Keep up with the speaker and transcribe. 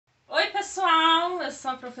Eu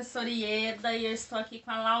sou a professora Ieda e eu estou aqui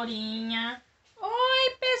com a Laurinha.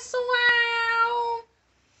 Oi, pessoal!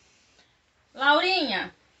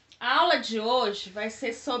 Laurinha, a aula de hoje vai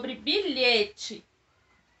ser sobre bilhete.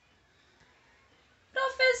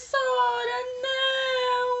 Professora,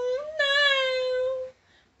 não!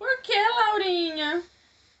 Por que, Laurinha?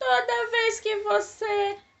 Toda vez que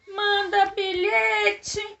você manda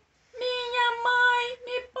bilhete, minha mãe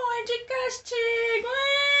me põe de castigo.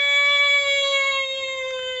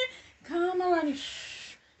 Calma, Laurinha.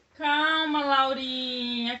 Calma,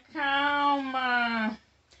 Laurinha. Calma.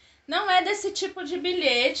 Não é desse tipo de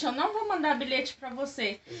bilhete. Eu não vou mandar bilhete pra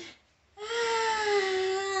você.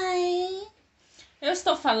 Ai. Eu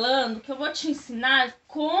estou falando que eu vou te ensinar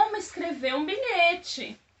como escrever um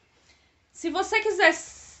bilhete. Se você quiser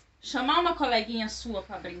chamar uma coleguinha sua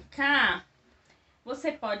para brincar,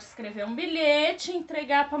 você pode escrever um bilhete,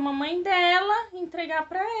 entregar para a mamãe dela, entregar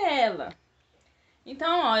para ela.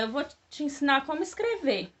 Então, ó, eu vou te ensinar como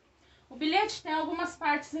escrever. O bilhete tem algumas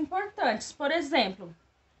partes importantes. Por exemplo,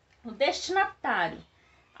 o destinatário,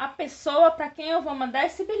 a pessoa para quem eu vou mandar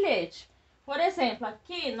esse bilhete. Por exemplo,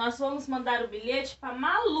 aqui nós vamos mandar o bilhete para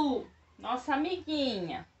Malu, nossa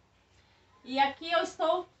amiguinha. E aqui eu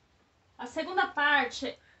estou... A segunda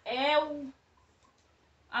parte é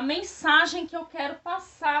a mensagem que eu quero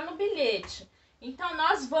passar no bilhete. Então,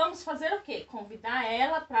 nós vamos fazer o quê? Convidar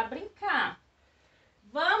ela para brincar.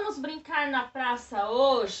 Vamos brincar na praça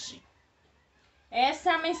hoje?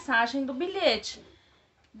 Essa é a mensagem do bilhete.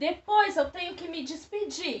 Depois eu tenho que me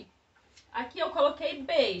despedir. Aqui eu coloquei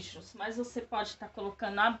beijos, mas você pode estar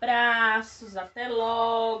colocando abraços, até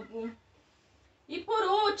logo. E por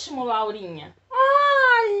último, Laurinha,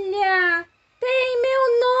 olha, tem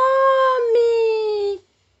meu nome.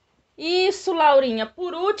 Isso, Laurinha.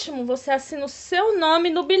 Por último, você assina o seu nome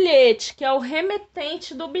no bilhete, que é o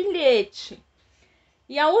remetente do bilhete.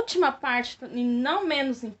 E a última parte, e não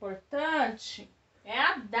menos importante, é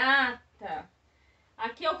a data.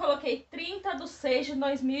 Aqui eu coloquei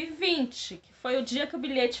 30/6/2020, que foi o dia que o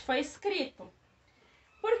bilhete foi escrito.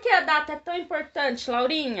 Por que a data é tão importante,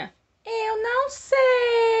 Laurinha? Eu não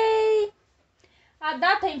sei. A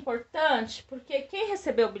data é importante porque quem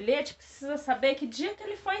recebeu o bilhete precisa saber que dia que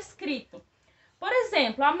ele foi escrito. Por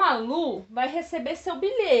exemplo, a Malu vai receber seu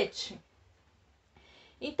bilhete.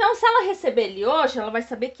 Então, se ela receber ele hoje, ela vai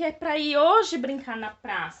saber que é para ir hoje brincar na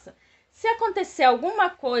praça. Se acontecer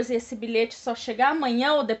alguma coisa e esse bilhete só chegar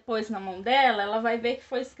amanhã ou depois na mão dela, ela vai ver que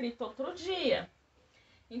foi escrito outro dia.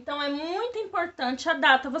 Então, é muito importante a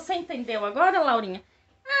data. Você entendeu agora, Laurinha?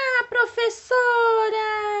 Ah,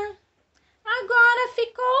 professora, agora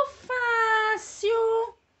ficou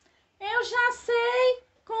fácil. Eu já sei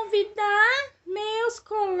convidar meus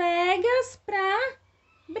colegas para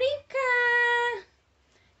brincar.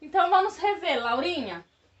 Então, vamos rever, Laurinha.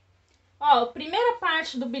 Ó, a primeira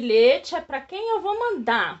parte do bilhete é para quem eu vou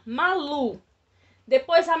mandar, Malu.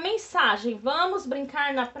 Depois a mensagem, vamos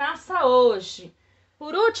brincar na praça hoje.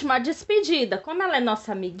 Por último, a despedida. Como ela é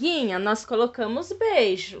nossa amiguinha, nós colocamos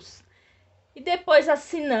beijos. E depois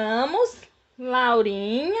assinamos,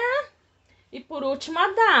 Laurinha. E por último, a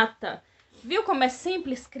data. Viu como é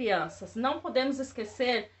simples, crianças? Não podemos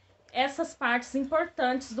esquecer essas partes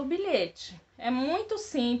importantes do bilhete. É muito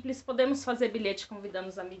simples, podemos fazer bilhete convidando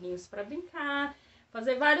os amiguinhos para brincar,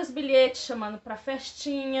 fazer vários bilhetes chamando para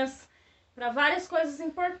festinhas, para várias coisas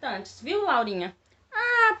importantes, viu, Laurinha?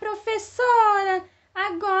 Ah, professora,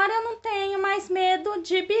 agora eu não tenho mais medo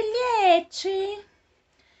de bilhete.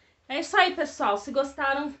 É isso aí, pessoal. Se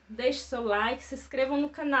gostaram, deixe seu like, se inscrevam no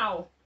canal.